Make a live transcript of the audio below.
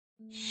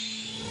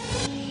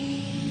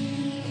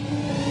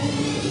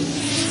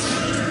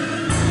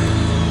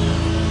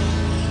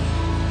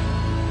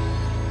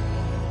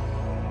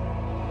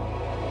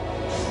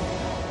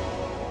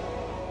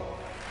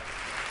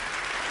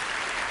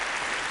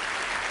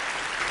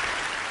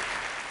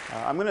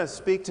I'm going to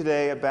speak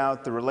today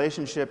about the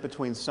relationship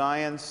between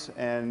science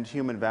and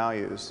human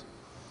values.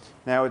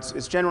 Now,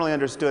 it's generally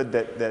understood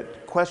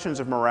that questions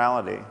of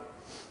morality,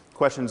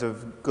 questions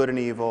of good and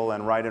evil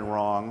and right and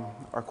wrong,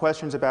 are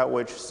questions about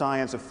which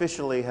science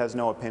officially has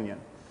no opinion.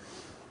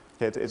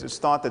 It's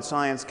thought that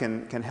science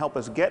can help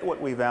us get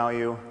what we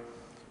value,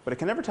 but it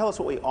can never tell us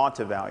what we ought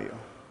to value.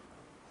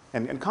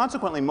 And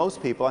consequently,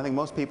 most people, I think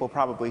most people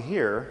probably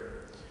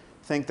here,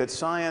 think that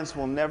science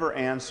will never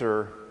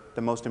answer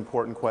the most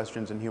important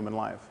questions in human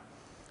life.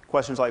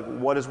 Questions like,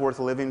 what is worth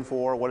living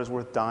for? What is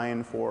worth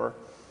dying for?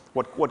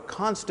 What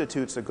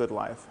constitutes a good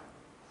life?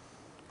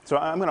 So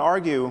I'm going to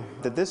argue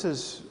that this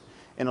is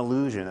an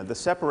illusion, that the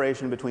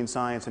separation between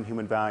science and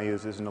human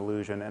values is an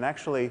illusion, and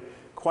actually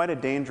quite a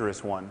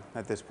dangerous one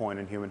at this point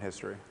in human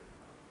history.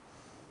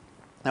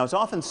 Now, it's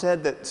often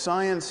said that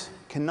science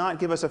cannot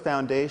give us a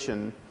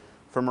foundation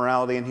for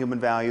morality and human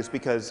values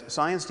because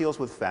science deals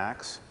with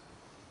facts,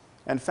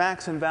 and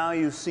facts and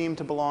values seem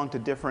to belong to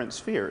different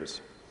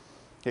spheres.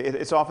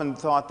 It's often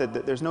thought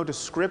that there's no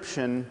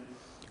description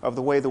of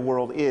the way the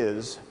world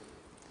is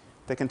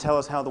that can tell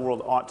us how the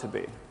world ought to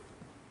be.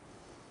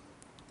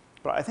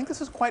 But I think this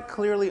is quite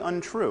clearly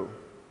untrue.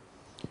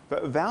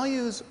 But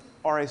values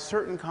are a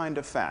certain kind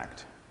of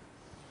fact.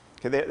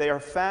 They are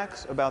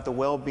facts about the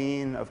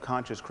well-being of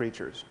conscious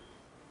creatures.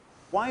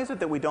 Why is it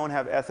that we don't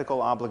have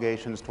ethical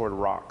obligations toward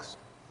rocks?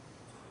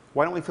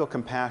 Why don't we feel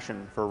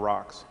compassion for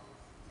rocks?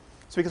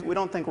 It's because we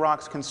don't think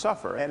rocks can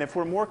suffer. And if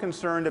we're more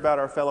concerned about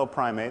our fellow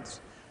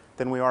primates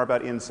than we are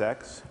about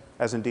insects,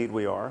 as indeed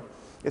we are,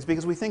 it's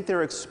because we think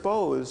they're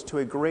exposed to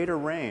a greater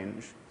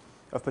range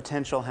of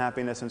potential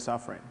happiness and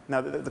suffering.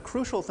 Now, the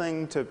crucial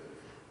thing to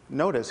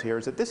notice here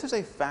is that this is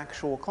a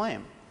factual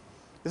claim.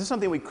 This is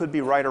something we could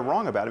be right or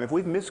wrong about. I mean, if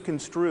we've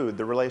misconstrued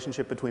the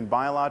relationship between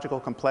biological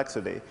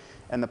complexity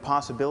and the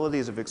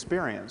possibilities of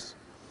experience,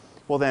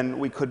 well, then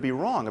we could be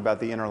wrong about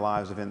the inner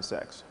lives of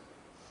insects.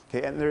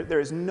 Okay, and there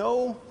is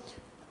no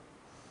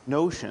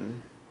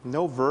notion,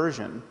 no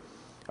version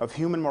of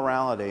human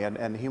morality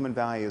and human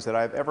values that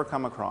I've ever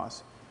come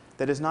across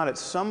that is not at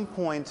some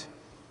point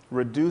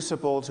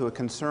reducible to a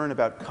concern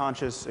about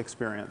conscious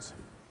experience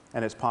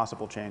and its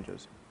possible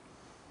changes.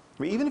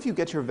 I mean, even if you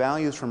get your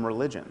values from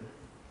religion,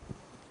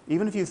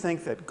 even if you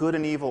think that good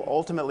and evil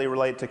ultimately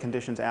relate to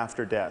conditions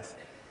after death,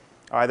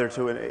 either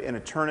to an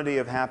eternity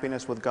of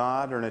happiness with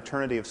God or an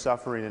eternity of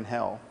suffering in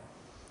hell,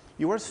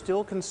 you are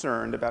still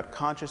concerned about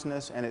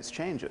consciousness and its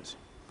changes.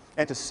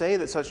 And to say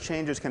that such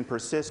changes can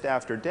persist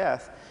after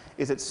death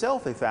is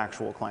itself a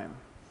factual claim,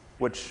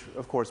 which,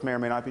 of course, may or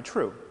may not be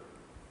true.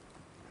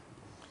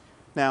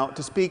 Now,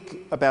 to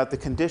speak about the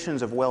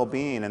conditions of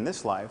well-being in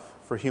this life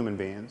for human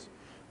beings,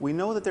 we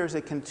know that there's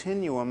a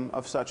continuum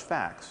of such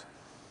facts.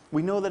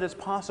 We know that it's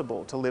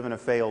possible to live in a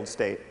failed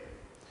state,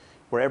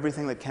 where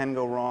everything that can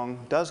go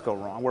wrong does go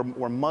wrong,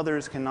 where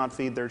mothers cannot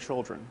feed their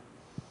children,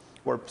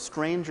 where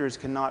strangers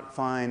cannot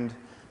find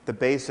the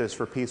basis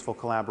for peaceful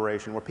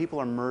collaboration, where people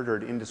are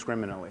murdered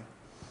indiscriminately.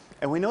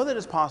 And we know that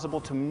it's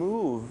possible to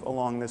move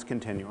along this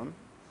continuum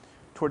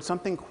towards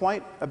something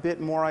quite a bit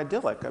more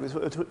idyllic, I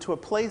mean, to a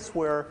place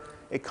where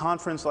a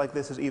conference like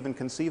this is even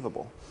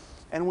conceivable.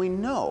 And we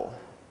know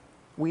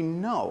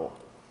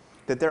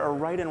that there are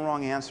right and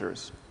wrong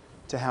answers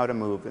to how to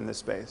move in this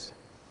space.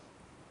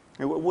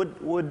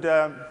 Would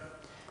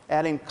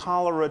adding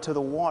cholera to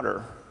the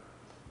water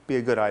be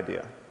a good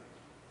idea?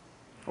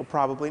 Well,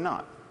 probably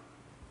not.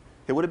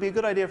 Would it be a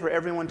good idea for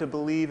everyone to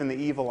believe in the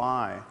evil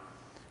eye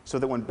so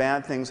that when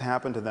bad things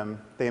happen to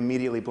them, they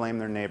immediately blame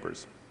their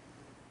neighbors?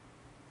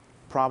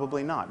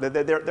 Probably not.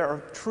 There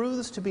are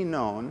truths to be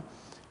known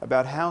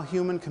about how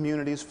human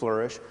communities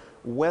flourish,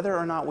 whether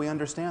or not we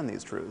understand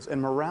these truths. And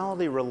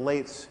morality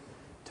relates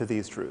to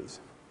these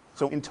truths.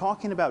 So in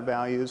talking about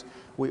values,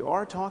 we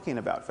are talking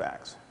about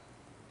facts.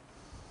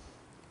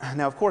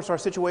 Now, of course, our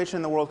situation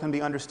in the world can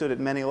be understood at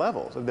many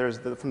levels. There's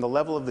from the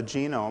level of the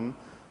genome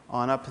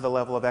on up to the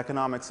level of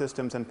economic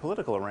systems and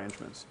political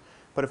arrangements.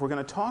 But if we're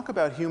going to talk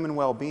about human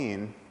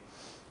well-being,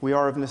 we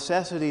are of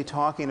necessity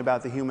talking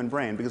about the human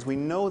brain, because we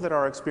know that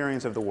our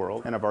experience of the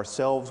world and of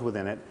ourselves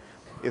within it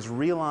is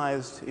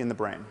realized in the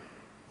brain,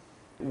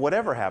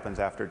 whatever happens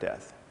after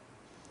death.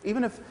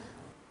 Even if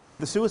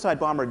the suicide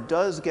bomber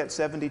does get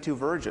 72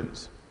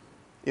 virgins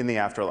in the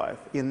afterlife,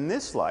 in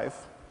this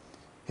life,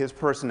 his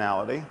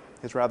personality,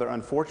 his rather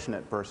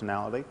unfortunate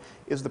personality,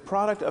 is the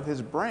product of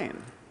his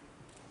brain.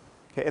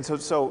 Okay, and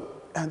so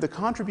the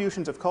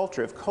contributions of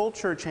culture, if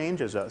culture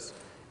changes us,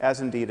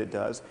 as indeed it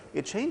does,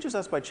 it changes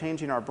us by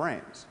changing our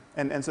brains.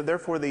 And so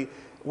therefore,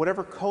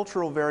 whatever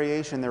cultural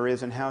variation there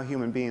is in how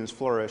human beings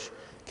flourish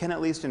can,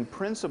 at least in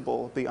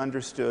principle, be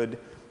understood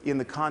in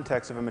the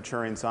context of a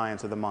maturing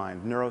science of the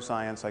mind,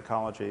 neuroscience,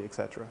 psychology,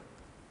 etc.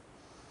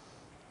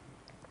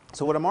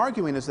 So what I'm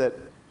arguing is that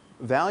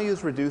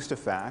values reduced to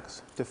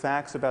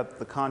facts about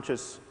the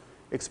conscious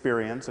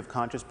experience of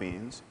conscious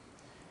beings,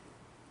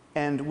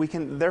 and we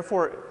can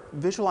therefore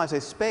visualize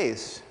a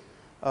space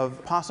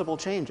of possible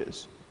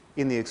changes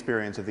in the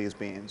experience of these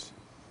beings.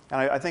 And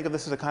I think of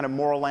this as a kind of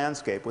moral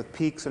landscape with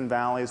peaks and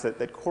valleys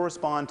that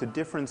correspond to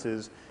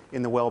differences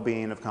in the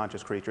well-being of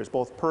conscious creatures,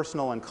 both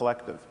personal and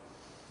collective.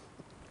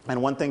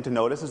 And one thing to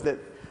notice is that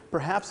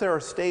perhaps there are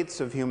states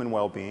of human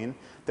well-being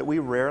that we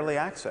rarely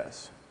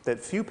access, that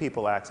few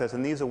people access,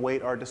 and these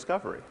await our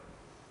discovery.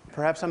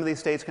 Perhaps some of these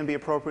states can be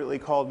appropriately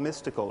called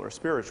mystical or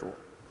spiritual.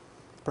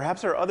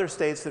 Perhaps there are other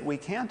states that we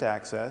can't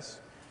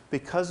access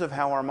because of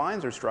how our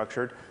minds are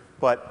structured,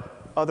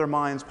 but other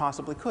minds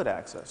possibly could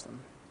access them.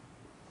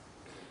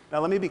 Now,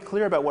 let me be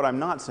clear about what I'm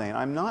not saying.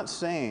 I'm not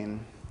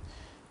saying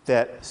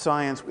that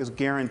science is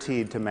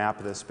guaranteed to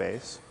map this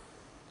space,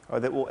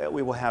 or that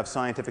we will have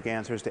scientific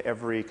answers to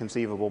every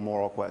conceivable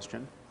moral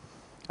question.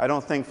 I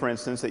don't think, for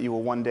instance, that you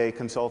will one day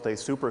consult a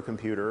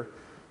supercomputer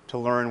to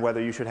learn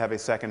whether you should have a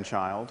second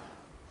child,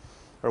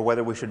 or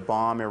whether we should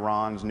bomb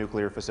Iran's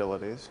nuclear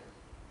facilities,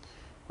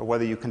 or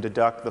whether you can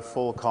deduct the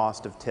full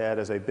cost of TED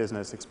as a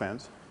business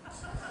expense.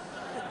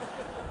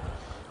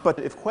 But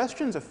if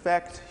questions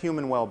affect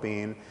human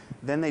well-being,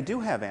 then they do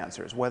have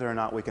answers, whether or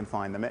not we can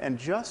find them. And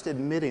just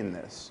admitting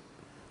this,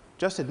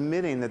 just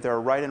admitting that there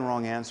are right and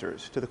wrong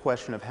answers to the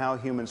question of how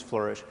humans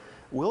flourish,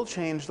 will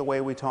change the way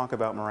we talk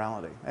about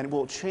morality, and it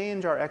will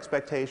change our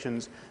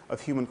expectations of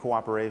human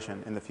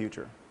cooperation in the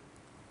future.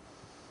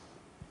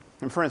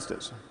 And for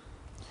instance,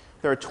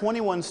 there are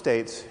 21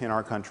 states in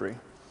our country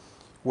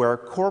where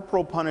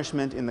corporal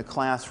punishment in the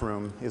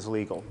classroom is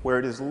legal, where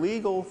it is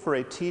legal for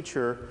a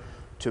teacher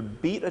to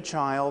beat a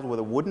child with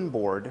a wooden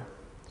board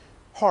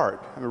hard,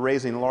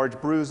 raising large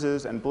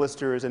bruises and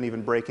blisters and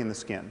even breaking the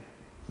skin.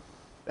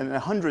 And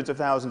hundreds of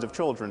thousands of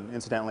children,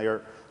 incidentally,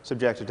 are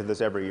subjected to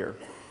this every year.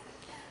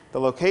 The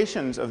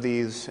locations of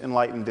these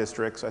enlightened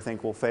districts, I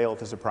think, will fail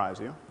to surprise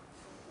you.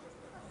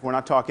 We're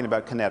not talking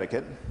about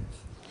Connecticut.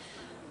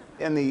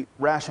 And the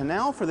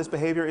rationale for this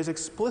behavior is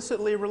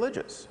explicitly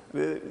religious.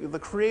 The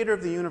creator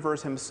of the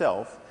universe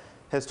himself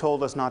has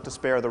told us not to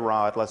spare the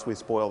rod lest we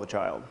spoil the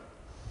child.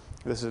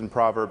 This is in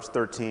Proverbs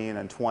 13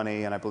 and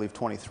 20 and I believe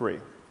 23.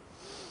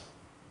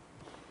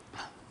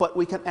 But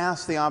we can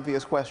ask the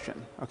obvious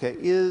question, okay,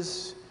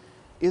 is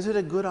it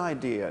a good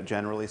idea,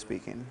 generally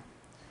speaking,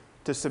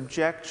 to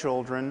subject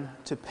children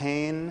to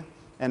pain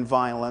and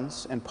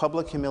violence and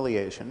public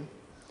humiliation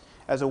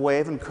as a way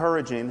of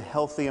encouraging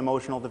healthy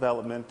emotional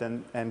development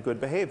and good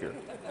behavior?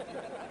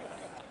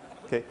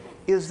 Okay.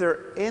 Is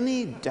there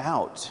any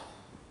doubt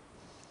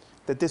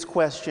that this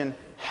question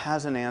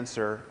has an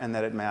answer and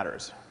that it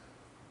matters?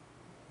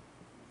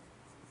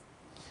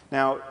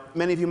 Now,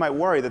 many of you might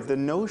worry that the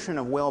notion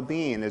of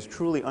well-being is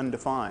truly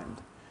undefined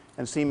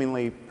and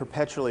seemingly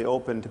perpetually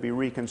open to be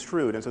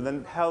reconstrued. And so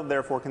then how,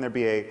 therefore, can there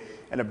be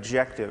an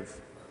objective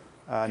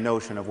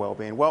notion of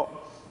well-being?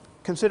 Well,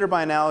 consider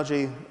by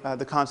analogy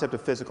the concept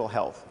of physical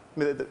health. I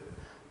mean,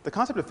 the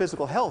concept of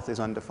physical health is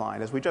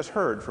undefined, as we just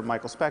heard from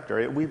Michael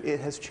Spector. It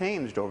has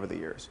changed over the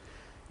years.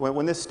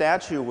 When this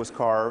statue was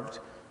carved,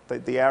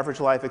 the average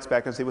life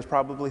expectancy was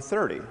probably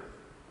 30.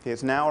 Okay,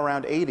 it's now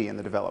around 80 in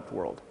the developed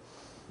world.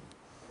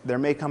 There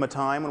may come a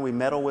time when we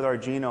meddle with our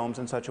genomes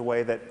in such a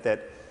way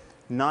that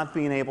not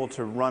being able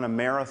to run a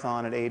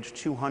marathon at age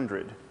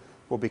 200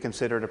 will be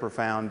considered a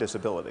profound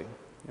disability.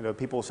 You know,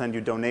 people will send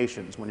you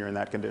donations when you're in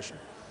that condition.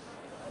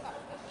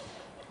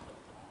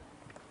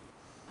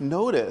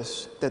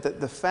 Notice that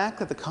the fact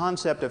that the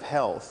concept of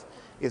health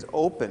is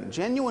open,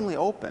 genuinely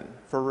open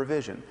for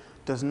revision,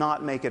 does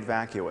not make it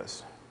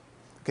vacuous.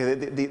 Okay,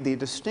 the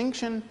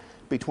distinction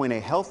between a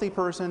healthy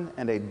person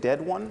and a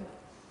dead one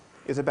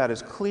is about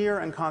as clear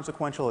and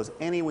consequential as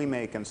any we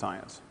make in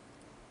science.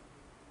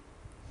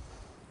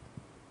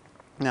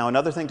 Now,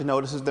 another thing to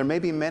notice is there may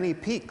be many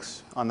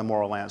peaks on the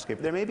moral landscape.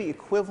 There may be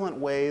equivalent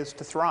ways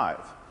to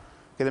thrive.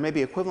 Okay, there may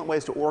be equivalent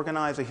ways to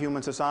organize a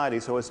human society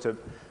so as to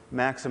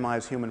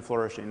maximize human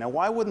flourishing. Now,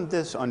 why wouldn't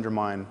this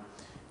undermine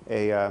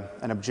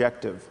an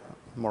objective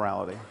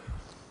morality?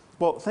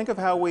 Well, think of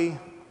how we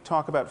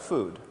talk about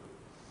food.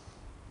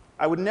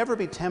 I would never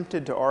be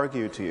tempted to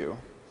argue to you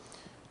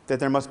that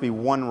there must be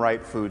one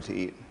right food to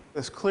eat.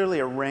 There's clearly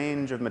a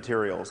range of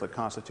materials that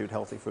constitute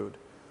healthy food.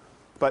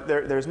 But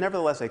there's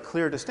nevertheless a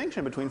clear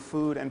distinction between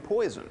food and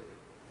poison.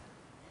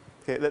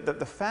 Okay,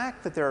 the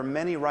fact that there are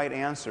many right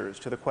answers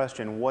to the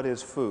question, what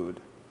is food,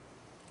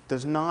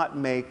 does not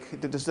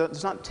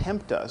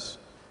tempt us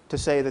to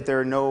say that there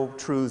are no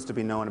truths to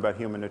be known about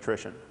human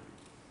nutrition.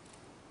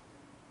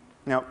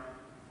 Now,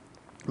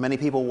 many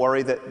people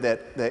worry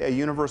that a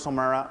universal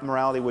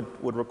morality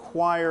would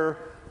require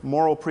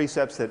moral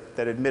precepts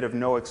that admit of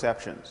no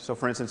exceptions. So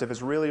for instance, if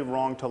it's really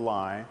wrong to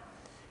lie,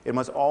 it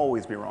must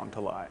always be wrong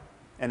to lie.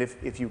 And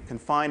if you can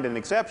find an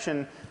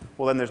exception,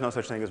 well, then there's no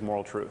such thing as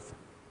moral truth.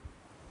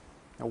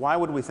 Now, why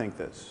would we think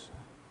this?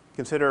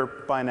 Consider,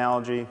 by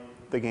analogy,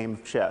 the game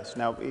of chess.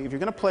 Now, if you're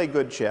going to play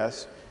good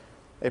chess,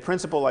 a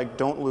principle like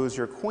don't lose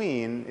your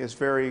queen is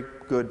very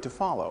good to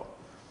follow.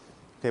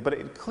 Okay, but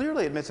it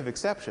clearly admits of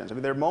exceptions. I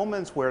mean, there are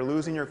moments where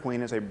losing your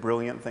queen is a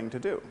brilliant thing to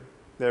do.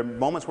 There are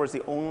moments where it's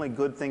the only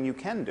good thing you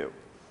can do.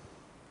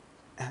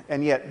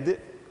 And yet,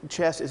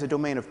 chess is a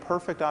domain of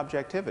perfect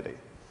objectivity.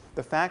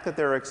 The fact that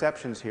there are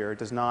exceptions here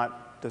does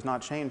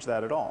not change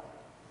that at all.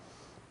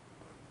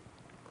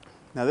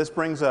 Now, this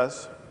brings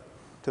us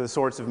to the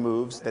sorts of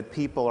moves that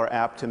people are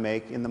apt to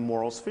make in the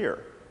moral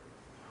sphere.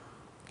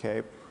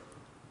 Okay?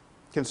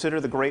 Consider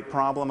the great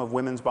problem of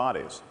women's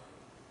bodies.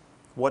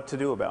 What to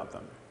do about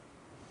them?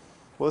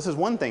 Well, this is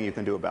one thing you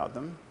can do about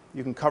them.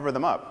 You can cover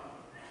them up.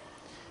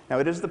 Now,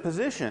 it is the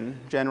position,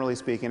 generally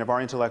speaking, of our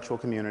intellectual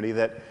community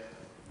that,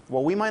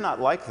 while we might not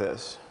like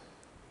this,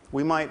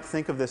 we might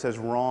think of this as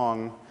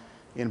wrong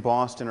in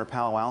Boston or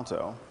Palo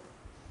Alto.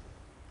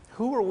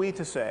 Who are we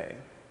to say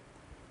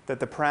that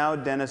the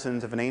proud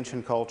denizens of an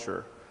ancient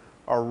culture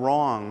are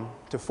wrong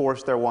to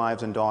force their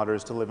wives and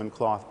daughters to live in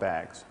cloth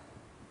bags?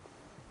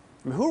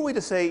 I mean, who are we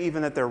to say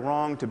even that they're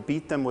wrong to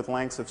beat them with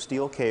lengths of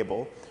steel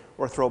cable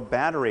or throw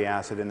battery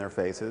acid in their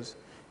faces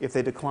if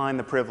they decline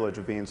the privilege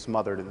of being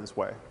smothered in this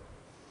way?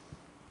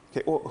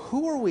 Okay, well,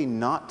 who are we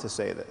not to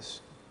say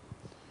this?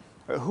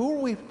 Who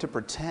are we to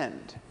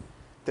pretend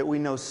that we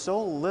know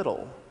so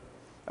little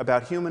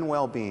about human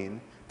well-being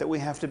that we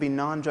have to be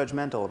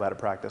non-judgmental about a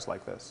practice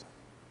like this?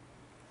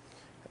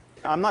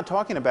 I'm not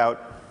talking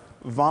about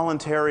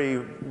voluntary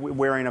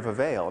wearing of a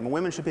veil. I mean,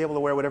 women should be able to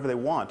wear whatever they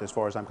want, as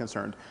far as I'm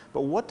concerned.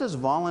 But what does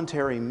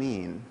voluntary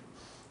mean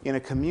in a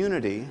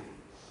community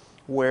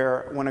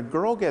where, when a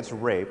girl gets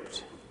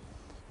raped,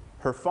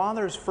 her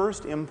father's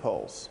first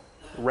impulse,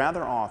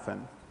 rather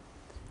often,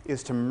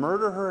 is to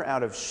murder her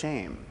out of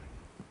shame?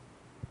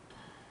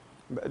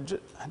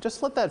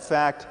 Just let that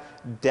fact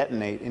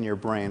detonate in your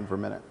brain for a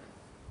minute.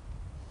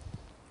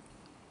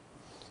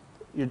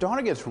 Your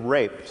daughter gets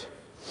raped,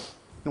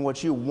 and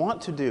what you want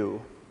to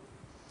do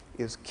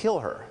is kill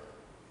her.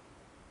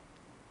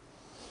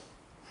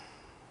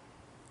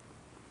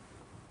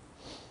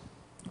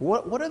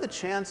 What are the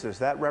chances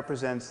that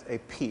represents a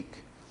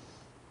peak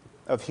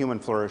of human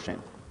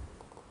flourishing?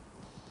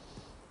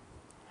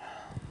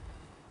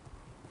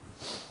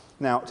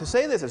 Now, to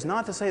say this is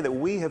not to say that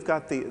we have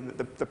got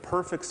the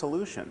perfect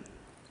solution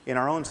in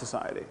our own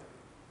society.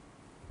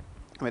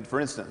 I mean, for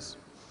instance,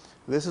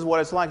 this is what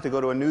it's like to go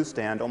to a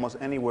newsstand almost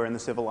anywhere in the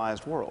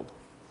civilized world.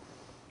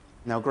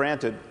 Now,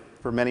 granted,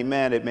 for many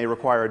men, it may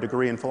require a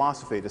degree in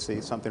philosophy to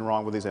see something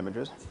wrong with these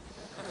images.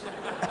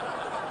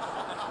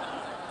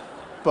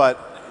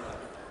 But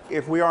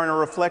if we are in a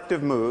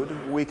reflective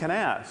mood, we can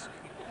ask,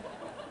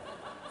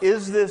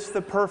 is this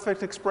the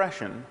perfect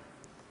expression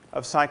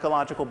of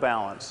psychological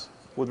balance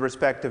with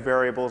respect to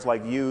variables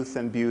like youth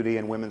and beauty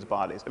in women's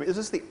bodies? I mean, is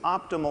this the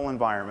optimal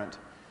environment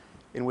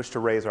in which to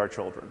raise our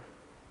children?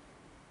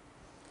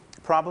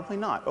 Probably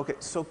not. Okay,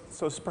 so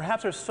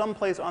perhaps there's some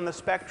place on the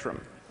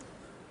spectrum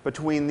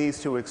between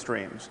these two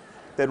extremes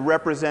that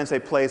represents a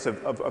place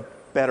of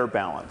better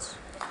balance.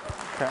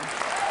 Okay?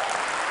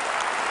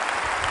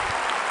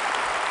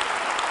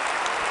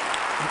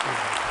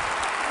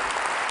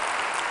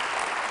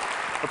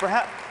 But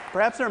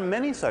perhaps there are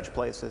many such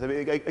places. I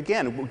mean,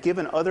 again,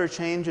 given other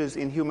changes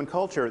in human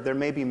culture, there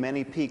may be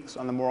many peaks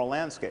on the moral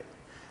landscape.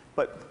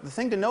 But the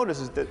thing to notice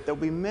is that there'll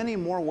be many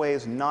more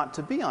ways not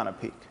to be on a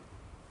peak.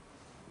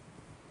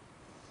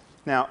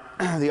 Now,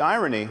 the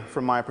irony,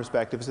 from my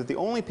perspective, is that the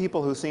only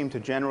people who seem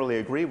to generally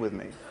agree with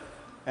me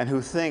and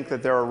who think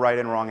that there are right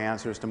and wrong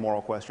answers to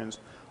moral questions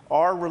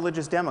are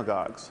religious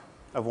demagogues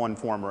of one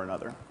form or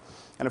another.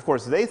 And of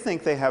course, they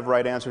think they have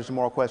right answers to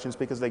moral questions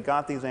because they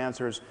got these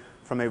answers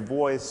from a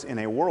voice in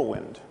a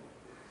whirlwind.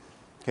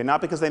 Okay, not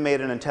because they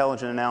made an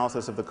intelligent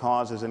analysis of the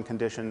causes and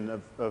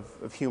condition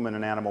of human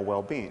and animal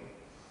well-being.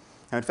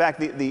 And in fact,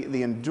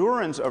 the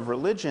endurance of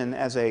religion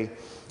as a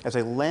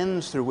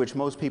lens through which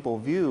most people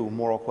view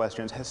moral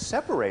questions has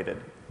separated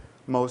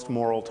most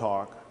moral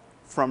talk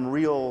from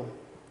real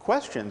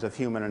questions of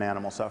human and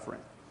animal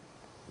suffering.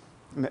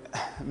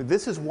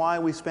 This is why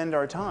we spend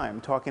our time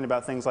talking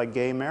about things like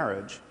gay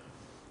marriage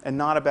and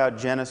not about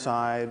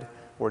genocide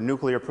or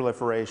nuclear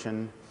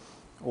proliferation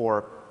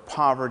or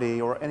poverty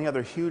or any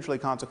other hugely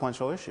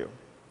consequential issue.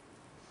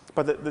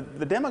 But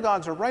the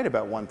demagogues are right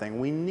about one thing.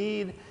 We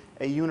need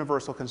a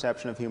universal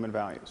conception of human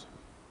values.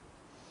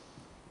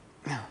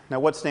 Now,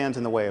 what stands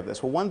in the way of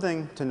this? Well, one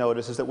thing to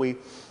notice is that we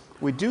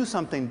do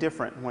something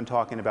different when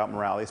talking about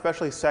morality,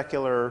 especially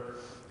secular,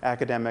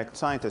 academic,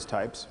 scientist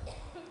types.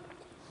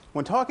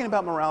 When talking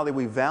about morality,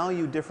 we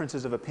value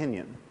differences of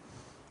opinion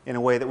in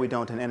a way that we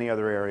don't in any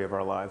other area of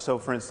our lives. So,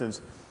 for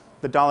instance,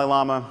 the Dalai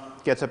Lama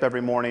gets up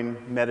every morning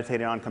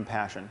meditating on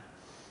compassion,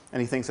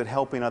 and he thinks that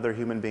helping other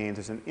human beings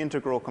is an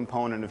integral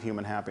component of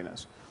human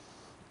happiness.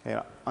 Okay,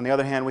 on the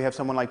other hand, we have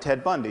someone like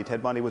Ted Bundy.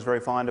 Ted Bundy was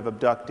very fond of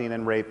abducting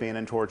and raping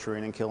and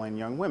torturing and killing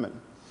young women.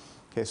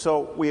 Okay,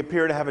 so we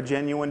appear to have a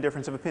genuine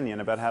difference of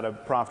opinion about how to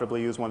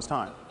profitably use one's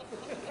time.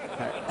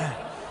 Okay.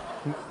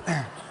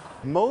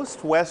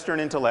 Most Western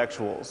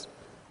intellectuals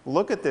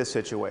look at this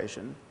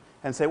situation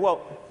and say,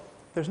 well,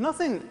 there's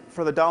nothing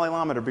for the Dalai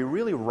Lama to be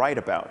really right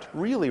about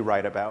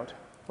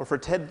or for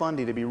Ted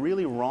Bundy to be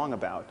really wrong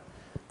about,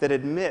 that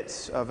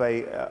admits of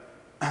a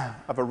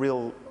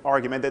real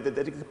argument, that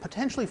it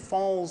potentially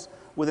falls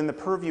within the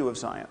purview of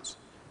science.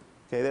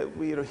 Okay,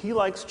 that he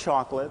likes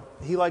chocolate,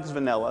 he likes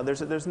vanilla.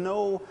 There's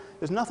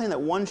nothing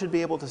that one should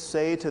be able to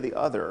say to the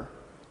other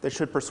that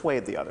should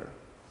persuade the other.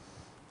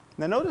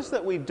 Now notice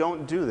that we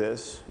don't do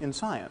this in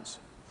science.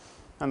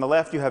 On the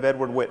left you have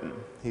Edward Witten.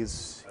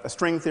 He's a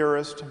string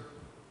theorist.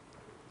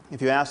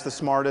 If you ask the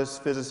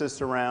smartest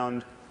physicists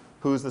around,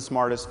 who's the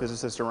smartest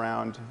physicist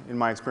around, in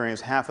my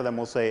experience, half of them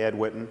will say Ed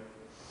Witten.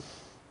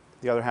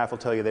 The other half will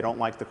tell you they don't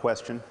like the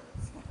question.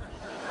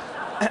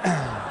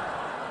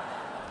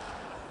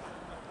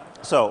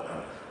 So,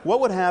 what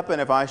would happen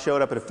if I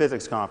showed up at a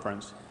physics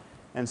conference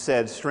and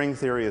said string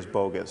theory is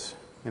bogus?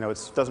 It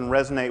doesn't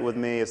resonate with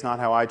me. It's not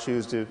how I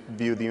choose to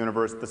view the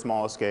universe at the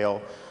smallest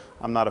scale.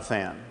 I'm not a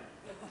fan.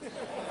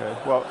 Okay,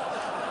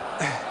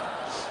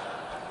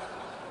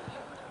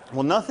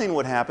 well, nothing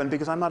would happen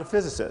because I'm not a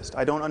physicist.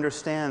 I don't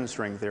understand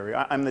string theory.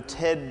 I'm the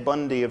Ted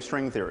Bundy of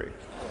string theory.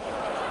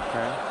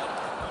 Okay?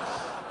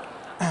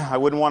 I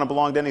wouldn't want to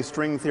belong to any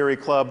string theory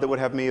club that would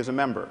have me as a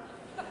member.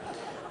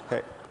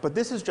 Okay? But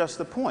this is just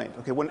the point.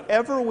 Okay?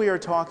 Whenever we are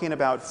talking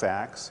about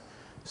facts,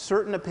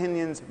 certain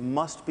opinions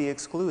must be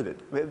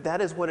excluded.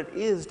 That is what it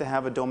is to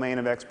have a domain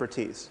of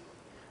expertise.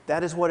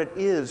 That is what it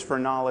is for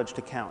knowledge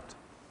to count.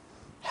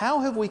 How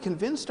have we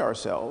convinced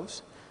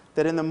ourselves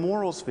that in the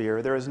moral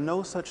sphere there is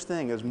no such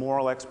thing as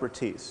moral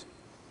expertise,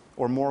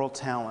 or moral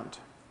talent,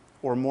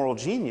 or moral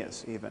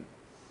genius even?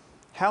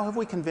 How have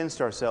we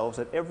convinced ourselves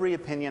that every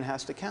opinion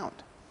has to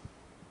count?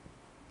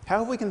 How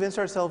have we convinced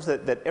ourselves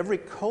that every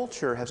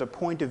culture has a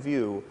point of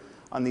view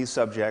on these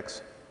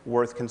subjects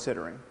worth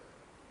considering?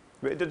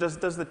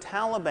 Does the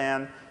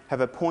Taliban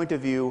have a point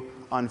of view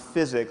on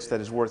physics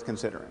that is worth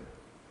considering?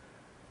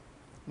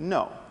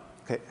 No.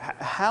 Okay.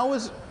 How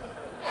is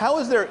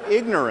their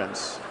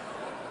ignorance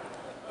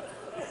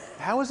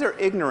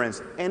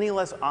any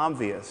less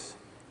obvious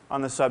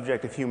on the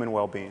subject of human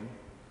well-being?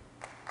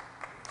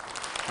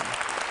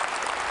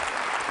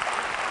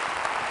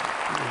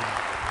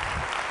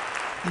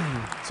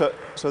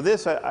 So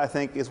this, I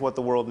think, is what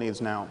the world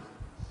needs now.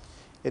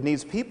 It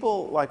needs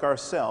people like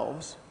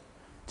ourselves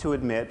to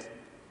admit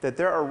that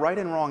there are right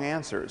and wrong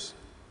answers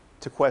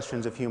to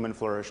questions of human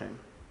flourishing.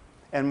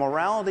 And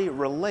morality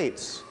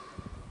relates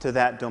to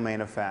that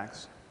domain of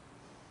facts.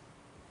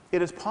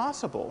 It is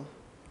possible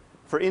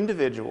for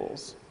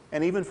individuals,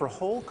 and even for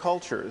whole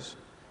cultures,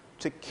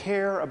 to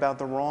care about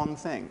the wrong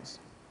things.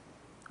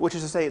 Which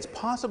is to say, it's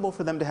possible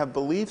for them to have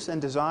beliefs and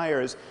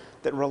desires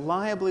that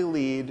reliably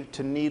lead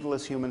to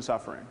needless human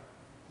suffering.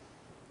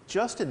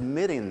 Just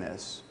admitting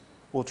this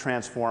will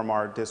transform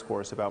our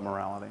discourse about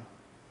morality.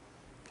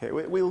 Okay,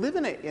 we live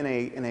in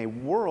a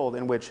world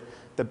in which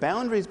the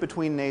boundaries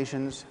between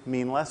nations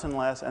mean less and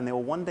less, and they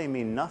will one day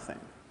mean nothing.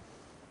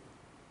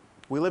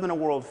 We live in a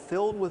world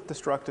filled with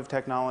destructive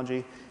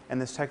technology,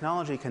 and this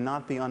technology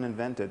cannot be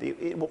uninvented.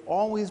 It will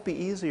always be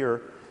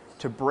easier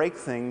to break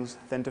things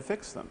than to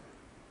fix them.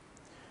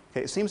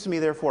 Okay, it seems to me,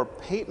 therefore,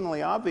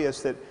 patently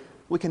obvious that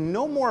we can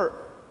no more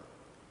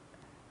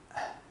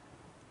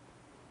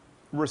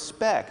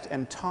respect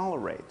and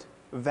tolerate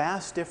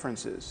vast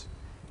differences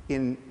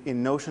in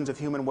notions of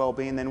human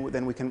well-being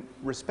than we can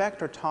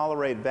respect or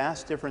tolerate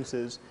vast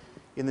differences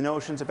in the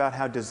notions about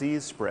how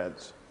disease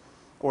spreads,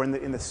 or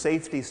in the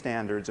safety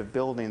standards of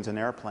buildings and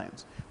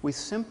airplanes. We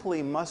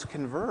simply must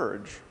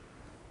converge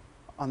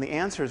on the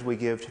answers we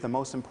give to the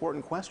most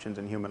important questions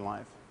in human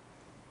life.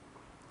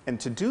 And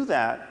to do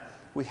that,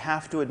 we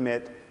have to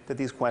admit that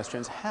these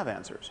questions have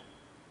answers.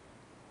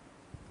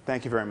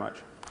 Thank you very much.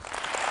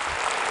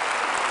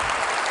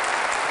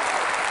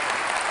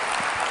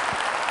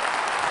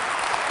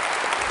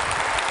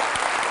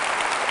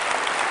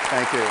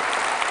 Thank you.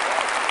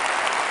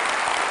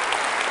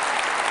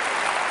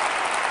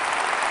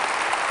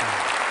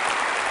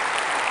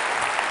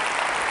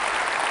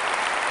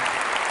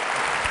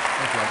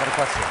 I've got a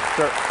question.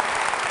 Sure.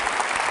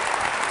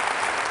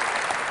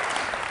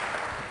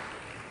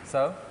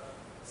 So,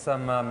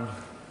 some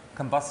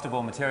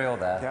combustible material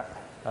there.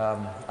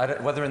 Yeah.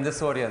 Whether in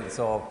this audience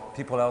or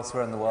people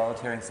elsewhere in the world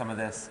hearing some of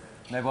this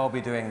may well be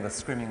doing the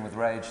screaming with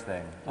rage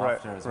thing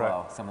after as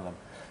well, some of them.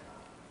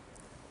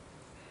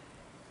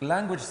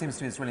 Language seems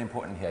to me is really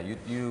important here.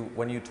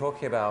 When you're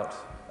talking about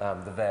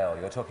the veil,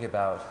 you're talking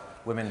about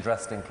women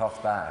dressed in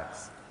cloth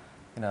bags.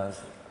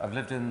 I've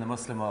lived in the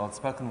Muslim world,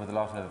 spoken with a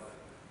lot of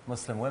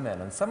Muslim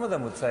women, and some of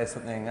them would say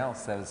something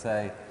else. They would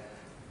say,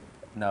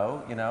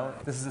 no,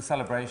 this is a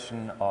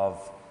celebration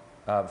of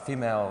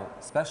female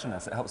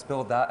specialness. It helps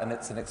build that, and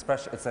it's an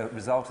expression, it's a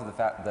result of the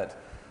fact that,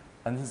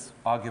 and this is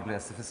arguably a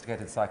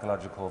sophisticated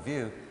psychological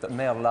view, that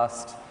male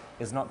lust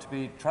is not to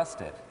be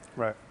trusted.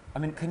 Right. I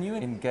mean, can you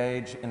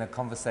engage in a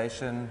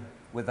conversation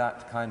with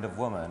that kind of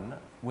woman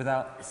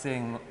without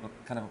seeing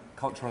kind of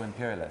cultural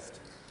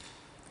imperialist?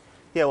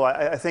 Yeah, well,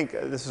 I think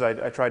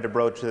I tried to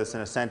broach this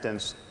in a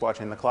sentence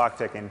watching the clock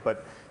ticking,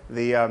 but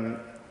the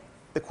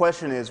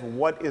question is,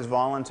 what is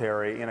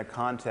voluntary in a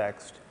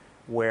context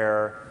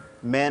where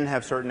men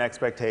have certain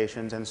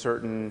expectations and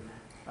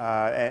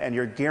and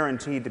you're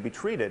guaranteed to be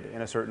treated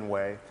in a certain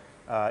way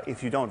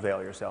if you don't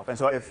veil yourself. And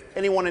so if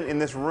anyone in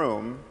this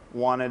room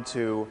wanted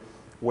to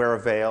wear a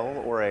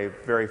veil or a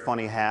very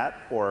funny hat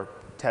or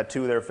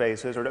tattoo their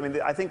faces, I mean,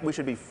 I think we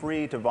should be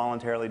free to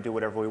voluntarily do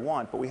whatever we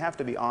want, but we have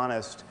to be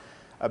honest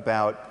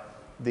about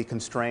the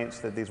constraints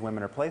that these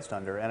women are placed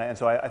under. And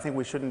so I think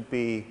we shouldn't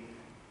be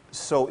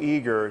so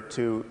eager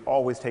to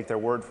always take their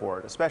word for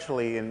it,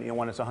 especially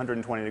when it's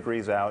 120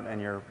 degrees out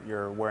and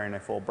you're wearing a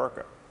full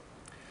burqa.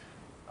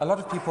 A lot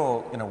of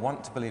people,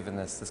 want to believe in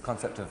this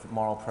concept of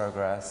moral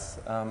progress,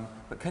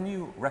 but can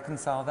you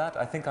reconcile that?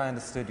 I think I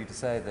understood you to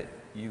say that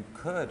you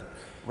could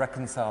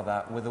reconcile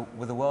that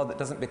with a world that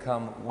doesn't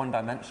become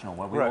one-dimensional,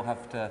 where we all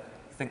have to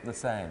think the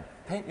same.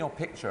 Paint your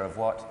picture of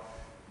what,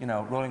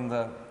 rolling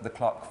the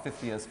clock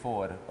 50 years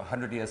forward,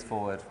 100 years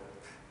forward,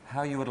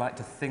 how you would like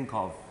to think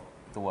of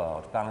the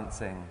world,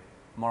 balancing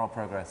moral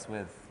progress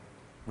with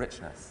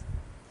richness.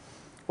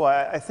 Well,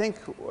 I think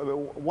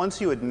once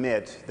you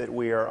admit that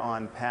we are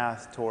on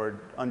path toward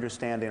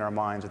understanding our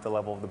minds at the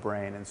level of the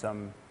brain in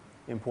some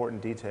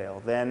important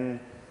detail, then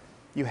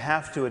you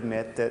have to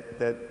admit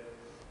that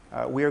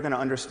we are going to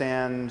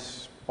understand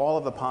all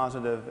of the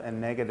positive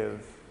and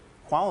negative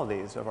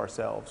qualities of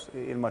ourselves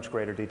in much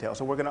greater detail.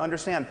 So we're going to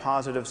understand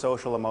positive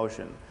social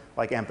emotion,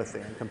 like empathy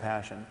and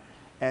compassion.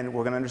 And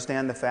we're going to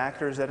understand the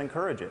factors that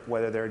encourage it,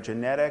 whether they're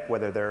genetic,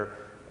 whether they're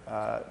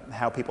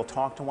how people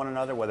talk to one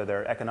another, whether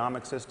they're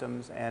economic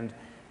systems. And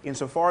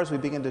insofar as we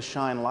begin to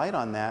shine light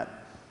on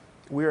that,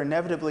 we're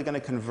inevitably going to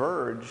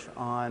converge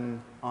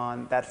on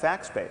that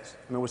fact space.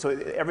 I mean, so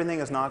everything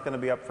is not going to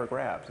be up for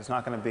grabs. It's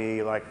not going to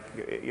be like,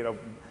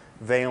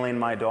 veiling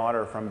my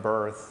daughter from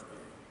birth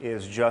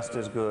is just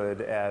as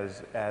good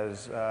as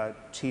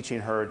teaching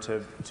her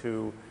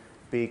to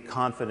be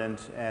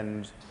confident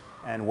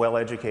and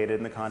well-educated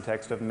in the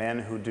context of men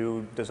who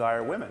do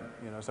desire women.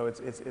 So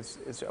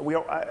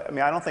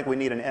I don't think we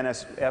need an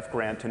NSF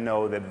grant to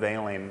know that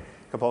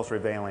compulsory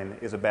veiling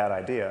is a bad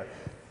idea.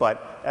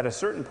 But at a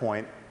certain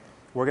point,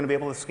 we're going to be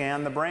able to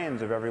scan the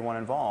brains of everyone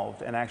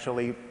involved and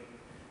actually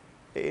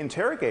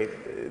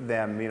interrogate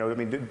them.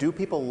 Do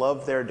people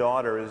love their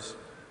daughters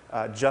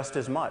just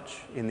as much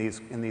in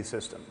these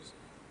systems?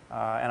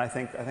 And I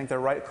think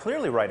they're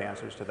clearly right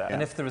answers to that.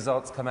 And if the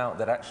results come out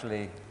that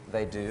actually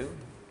they do,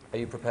 are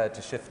you prepared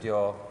to shift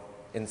your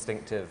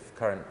instinctive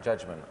current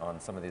judgment on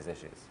some of these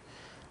issues?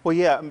 Well,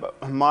 yeah,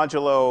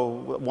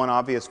 modulo one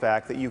obvious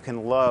fact that you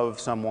can love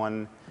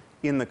someone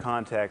in the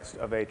context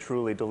of a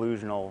truly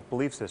delusional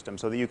belief system,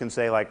 so that you can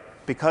say, like,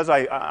 because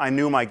I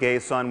knew my gay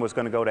son was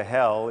going to go to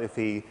hell if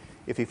he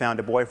found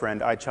a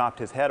boyfriend, I chopped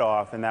his head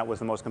off, and that was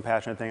the most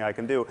compassionate thing I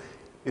can do.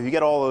 If you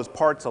get all those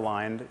parts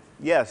aligned,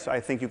 yes, I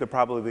think you could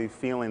probably be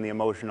feeling the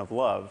emotion of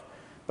love.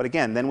 But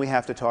again, then we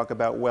have to talk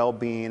about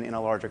well-being in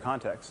a larger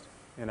context.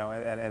 And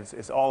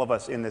it's all of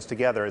us in this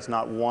together. It's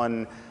not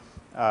one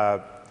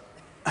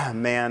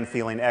man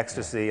feeling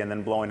ecstasy and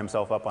then blowing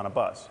himself up on a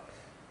bus.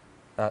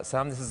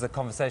 Sam, this is a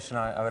conversation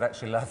I would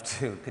actually love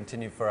to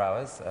continue for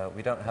hours.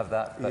 We don't have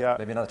that, but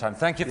maybe another time.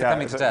 Thank you for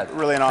coming to TED.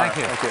 Really an honor.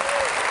 Thank you. Thank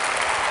you.